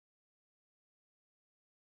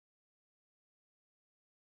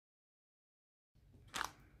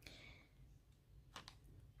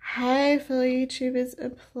Hi fellow YouTubers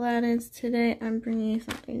and planners. Today I'm bringing you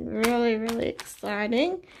something really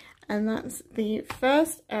exciting, and that's the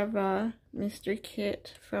first ever mystery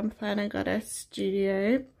kit from Planner Goddess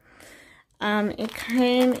Studio. It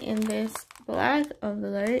came in this black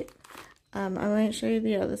envelope. I won't show you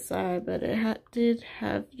the other side, but it did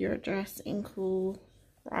have your address in cool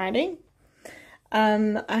writing.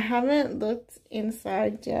 I haven't looked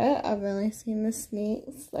inside yet. I've only seen the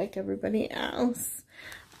sneaks like everybody else.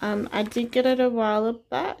 I did get it a while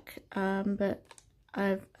back, but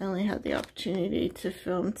I've only had the opportunity to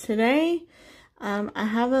film today. I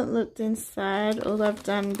haven't looked inside. All I've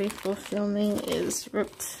done before filming is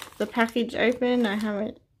ripped the package open. I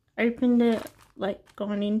haven't opened it, like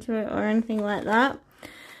gone into it or anything like that.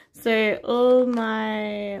 So all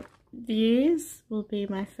my views will be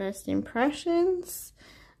my first impressions.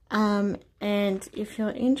 And if you're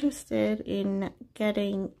interested in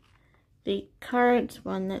getting the current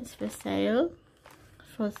one that's for sale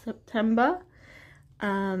for September,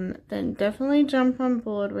 then definitely jump on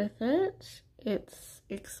board with it. It's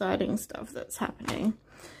exciting stuff that's happening,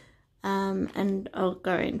 and I'll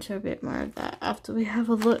go into a bit more of that after we have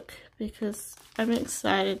a look, because I'm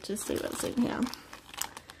excited to see what's in here.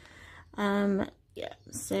 Yeah,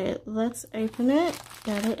 so let's open it,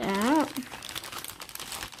 get it out.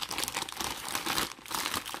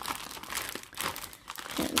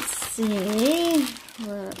 And see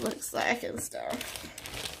what it looks like and stuff.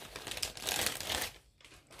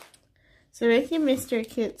 So with your mystery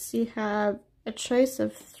kits, you have a choice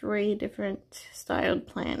of 3 different styled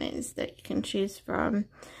planners that you can choose from.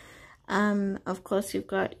 Of course, you've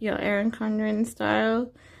got your Erin Condren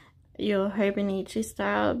style, your Hobonichi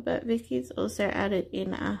style, but Vicky's also added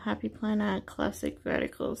in a Happy Planner classic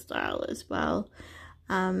vertical style as well,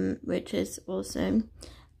 which is awesome.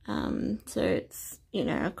 So it's, you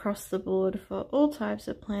know, across the board for all types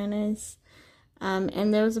of planners.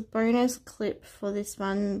 And there was a bonus clip for this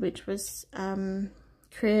one, which was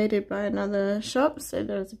created by another shop, so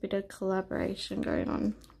there was a bit of collaboration going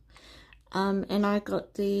on. And I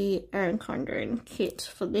got the Erin Condren kit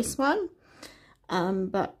for this one,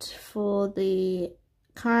 but for the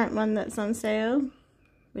current one that's on sale,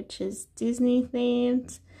 which is Disney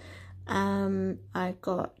themed, I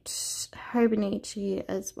got Hobonichi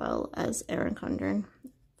as well as Erin Condren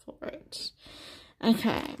for it.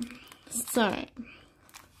 Okay, so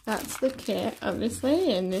that's the kit,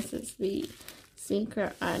 obviously, and this is the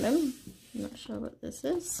secret item. I'm not sure what this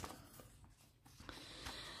is.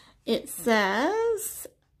 It says,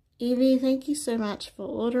 Evie, thank you so much for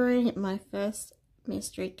ordering my first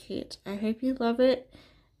mystery kit. I hope you love it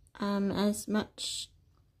as much.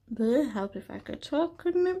 Help if I could talk,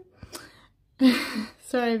 couldn't it?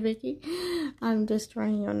 Sorry, Vicky. I'm just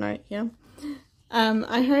writing your note here.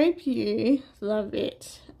 I hope you love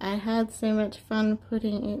it. I had so much fun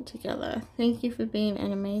putting it together. Thank you for being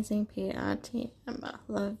an amazing PR team member.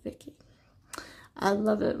 Love, Vicky. I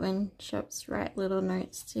love it when shops write little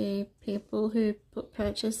notes to people who put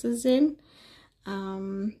purchases in.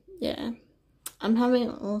 Yeah, I'm having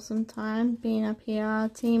an awesome time being a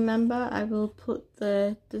PR team member. I will put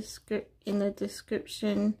in the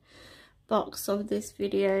description box of this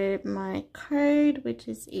video my code, which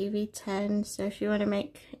is EV10. So if you want to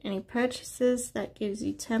make any purchases, that gives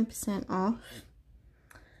you 10% off,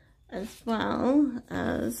 as well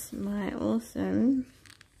as my awesome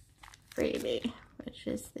freebie, which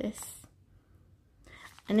is this.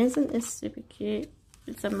 And isn't this super cute?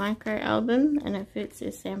 It's a micro album and it fits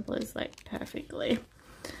your samplers like perfectly,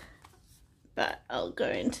 but I'll go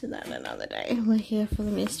into that another day. We're here for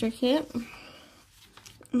the mystery kit.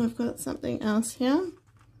 We've got something else here.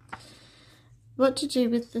 What to do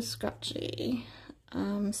with the scratchy.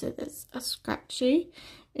 So there's a scratchy.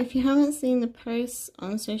 If you haven't seen the posts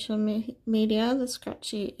on social media, the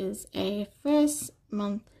scratchy is a first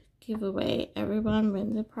month giveaway. Everyone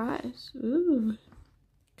wins a prize. Ooh,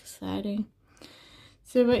 exciting.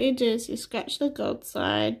 So what you do is you scratch the gold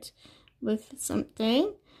side with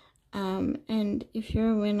something. And if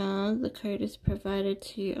you're a winner, the code is provided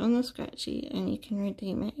to you on the scratchy and you can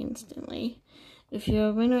redeem it instantly. If you're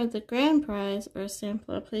a winner of the grand prize or a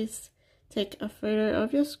sampler, please take a photo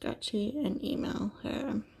of your scratchy and email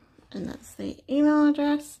her. And that's the email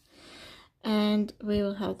address, and we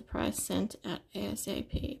will have the prize sent out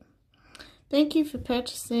ASAP. Thank you for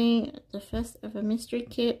purchasing the first ever mystery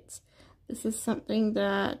kit. This is something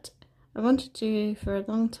that I wanted to do for a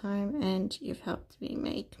long time, and you've helped me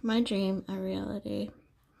make my dream a reality.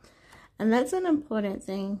 And that's an important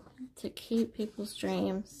thing, to keep people's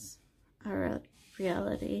dreams a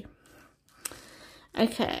reality.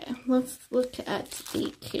 Okay, let's look at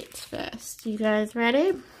the kit first. You guys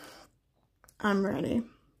ready? I'm ready.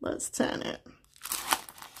 Let's turn it.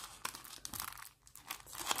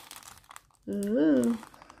 Ooh.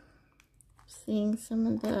 Seeing some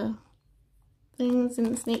of the things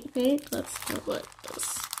in the sneak peek. Let's see what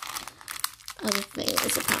this other thing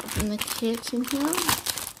is apart from the kit in here.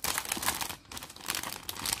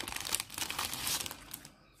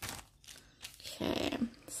 Okay,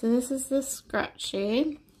 so this is the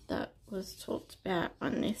scratchy that was talked about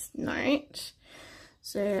on this note.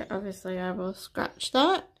 So obviously I will scratch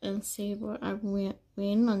that and see what I win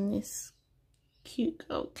on this cute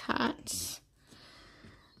girl cat.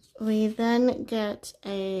 We then get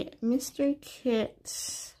a mystery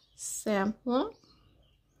kit sampler.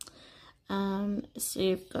 So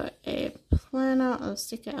you've got a planner or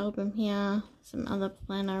sticker album here, some other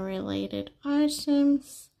planner related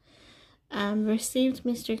items. Received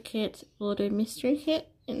mystery kit, ordered mystery kit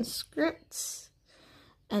in scripts,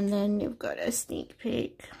 and then you've got a sneak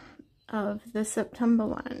peek of the September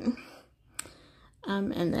one,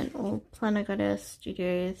 and then all Planner Goddess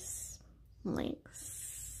Studios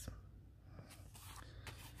links.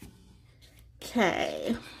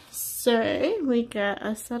 Okay, so we get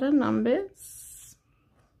a set of numbers.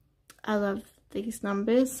 I love these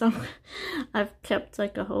numbers, so I've kept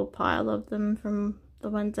like a whole pile of them from the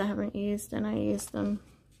ones I haven't used, and I use them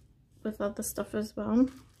with other stuff as well.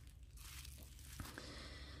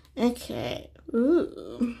 Okay,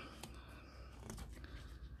 ooh.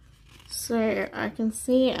 So I can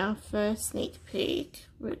see our first sneak peek,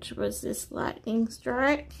 which was this lightning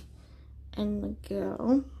strike and the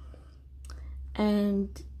girl.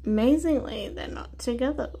 And amazingly, they're not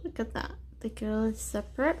together. Look at that. The girl is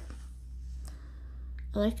separate.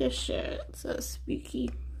 I like her shirt, it's so spooky.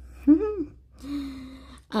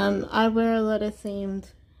 I wear a lot of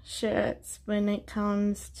themed shirts when it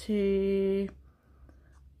comes to,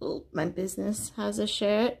 well, my business has a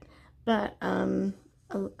shirt, but I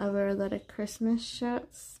wear a lot of Christmas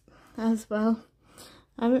shirts as well.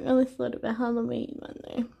 I haven't really thought about Halloween one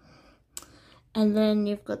though. And then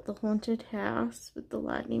you've got the haunted house with the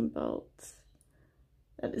lightning bolts.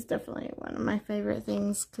 That is definitely one of my favorite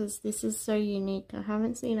things because this is so unique. I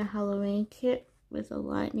haven't seen a Halloween kit with a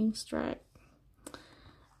lightning strike.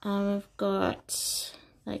 I've got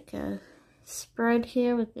like a spread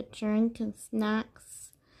here with a drink and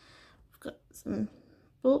snacks. I've got some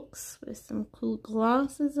books with some cool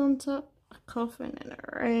glasses on top, a coffin and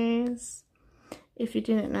a rose. If you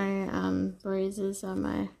didn't know, roses are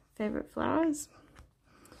my favorite flowers.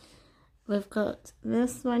 We've got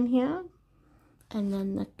this one here, and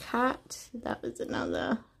then the cat. That was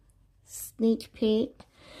another sneak peek,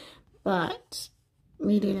 but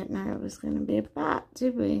we didn't know it was going to be a bat,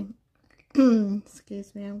 did we?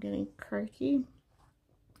 Excuse me, I'm getting croaky.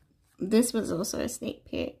 This was also a sneak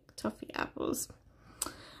peek, toffee apples.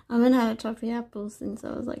 I haven't had a toffee apple since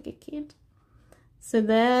I was like a kid. So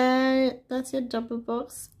that's your double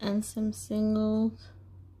box and some single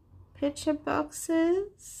picture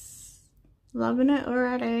boxes. Loving it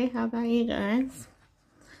already. How about you guys?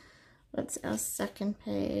 What's our second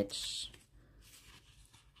page?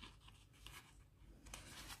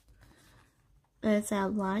 There's our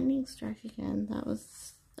lightning strike again. That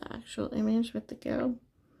was the actual image with the girl.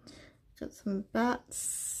 Got some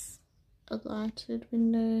bats, a lighted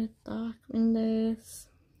window, dark windows.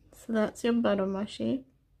 So that's your bottom washi.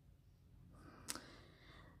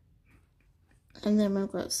 And then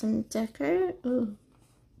we've got some deco. Ooh,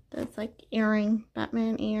 that's like earring,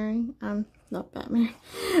 Batman earring. Not Batman.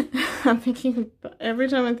 I'm thinking of, every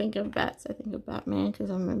time I think of bats, I think of Batman because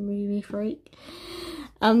I'm a movie freak.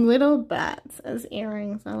 Little bats as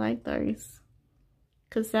earrings. I like those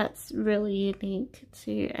because that's really unique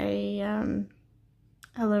to a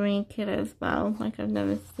Halloween kit as well. Like I've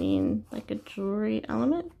never seen like a jewelry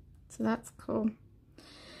element, so that's cool.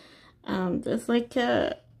 There's like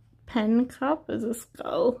a pen cup as a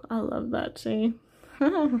skull. I love that too.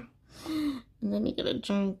 And then you get a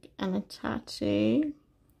drink and a tattoo.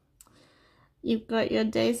 You've got your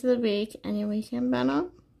days of the week and your weekend banner.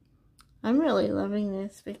 I'm really loving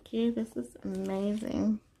this, Vicky. This is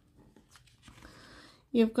amazing.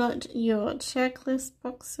 You've got your checklist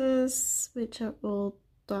boxes, which are all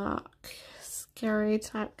dark, scary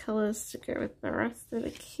type colors to go with the rest of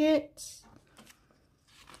the kit.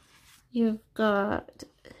 You've got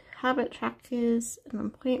habit trackers and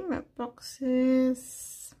appointment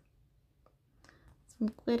boxes.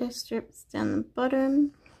 Some glitter strips down the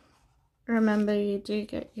bottom. Remember, you do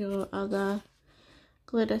get your other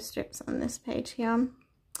glitter strips on this page here.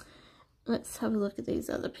 Let's have a look at these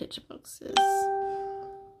other picture boxes.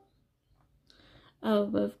 Oh,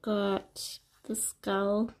 we've got the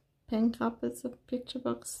skull pen cup as a picture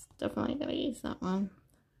box. Definitely gonna use that one.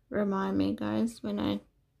 Remind me, guys, when I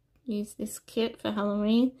use this kit for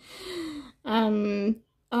Halloween.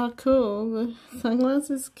 Oh cool, the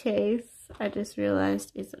sunglasses case I just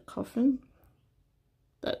realized is a coffin.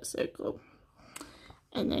 That's so cool.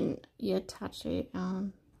 And then you attach it,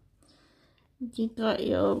 you got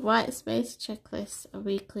your white space checklist, a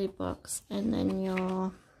weekly box, and then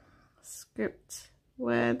your script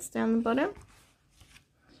words down the bottom.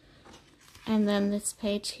 And then this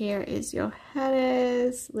page here is your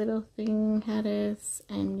headers, little thing headers,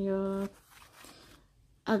 and your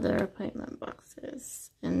other appointment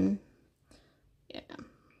boxes. And yeah,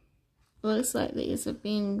 looks like these have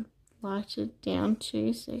been lighted down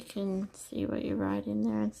too, so you can see what you write in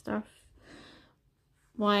there and stuff.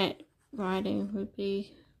 White writing would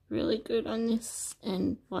be really good on this,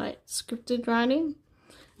 and white scripted writing,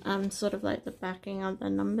 sort of like the backing of the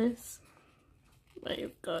numbers, where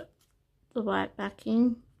you've got the white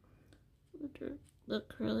backing, would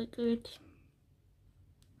look really good.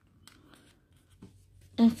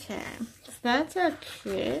 Okay, so that's our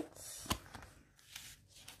kit.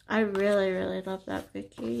 I really love that,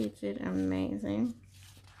 Vicky. You did amazing.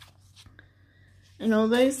 And all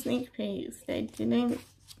those sneak peeks, they didn't,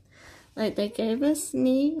 like, they gave us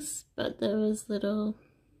sneaks, but there was little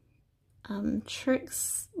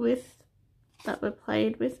tricks that were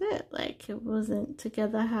played with it. Like, it wasn't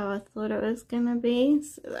together how I thought it was gonna be,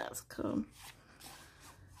 so that's cool.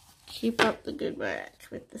 Keep up the good work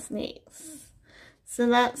with the sneaks. So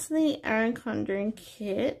that's the Erin Condren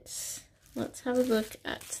kit. Let's have a look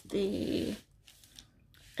at the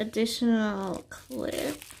additional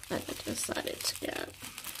clip that I decided to get.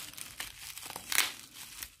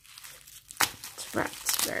 It's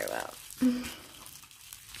wrapped very well.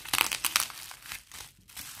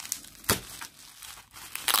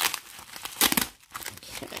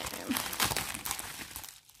 Okay.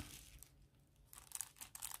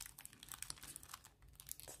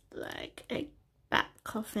 It's like a bat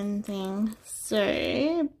coffin thing.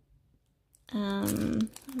 So I'm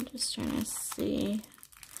just trying to see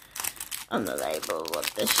on the label what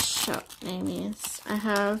the shop name is. I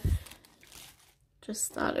have just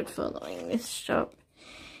started following this shop.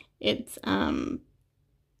 It's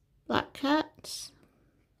Black Cat.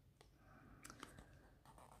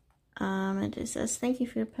 It just says thank you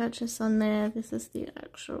for your purchase on there. This is the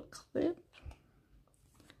actual clip.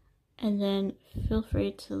 And then feel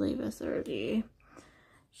free to leave us a review.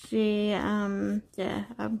 She, yeah,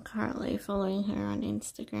 I'm currently following her on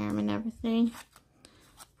Instagram and everything.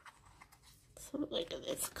 So look at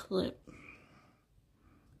this clip.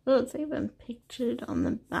 Oh, it's even pictured on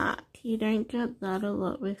the back. You don't get that a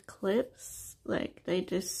lot with clips. Like, they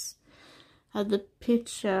just have the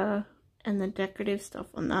picture and the decorative stuff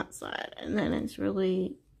on that side, and then it's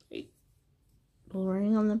really, like,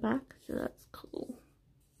 boring on the back, so that's cool.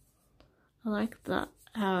 I like that,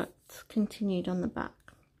 how it's continued on the back.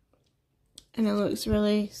 And it looks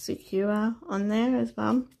really secure on there as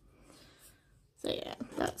well. So yeah,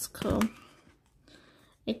 that's cool.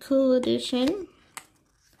 A cool addition.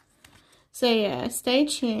 So yeah, stay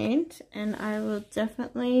tuned, and I will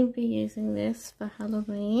definitely be using this for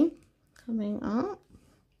Halloween coming up.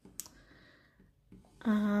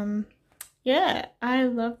 Yeah, I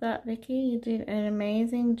love that, Vicky. You did an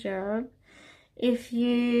amazing job. If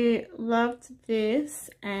you loved this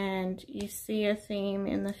and you see a theme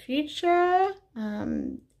in the future,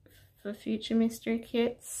 for future mystery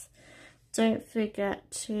kits, don't forget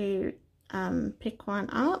to pick one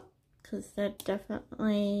up, because they're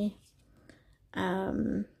definitely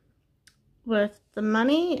worth the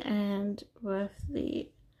money and worth the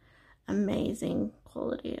amazing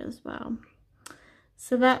quality as well.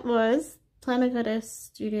 So that was Planner Goddess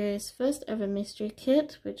Studios' first ever mystery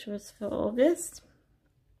kit, which was for August.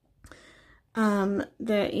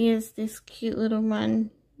 There is this cute little one,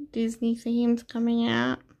 Disney themed, coming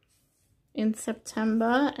out in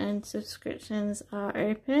September, and subscriptions are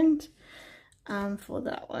opened for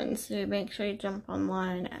that one. So make sure you jump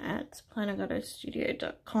online at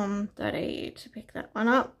plannergoddessstudio.com.au to pick that one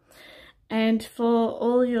up. And for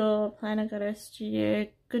all your Planner Goddess Studio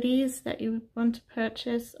goodies that you would want to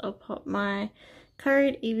purchase, I'll pop my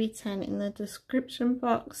code EV10 in the description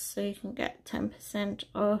box so you can get 10%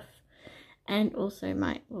 off, and also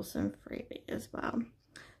my awesome freebie as well.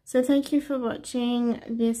 So thank you for watching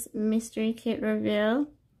this mystery kit reveal.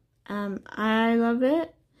 I love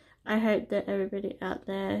it. I hope that everybody out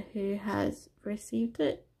there who has received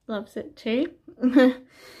it loves it too.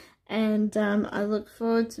 And I look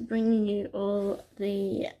forward to bringing you all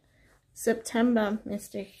the September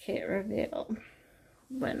mystery kit reveal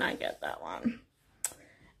when I get that one.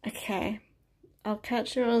 Okay, I'll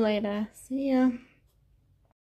catch you all later. See ya.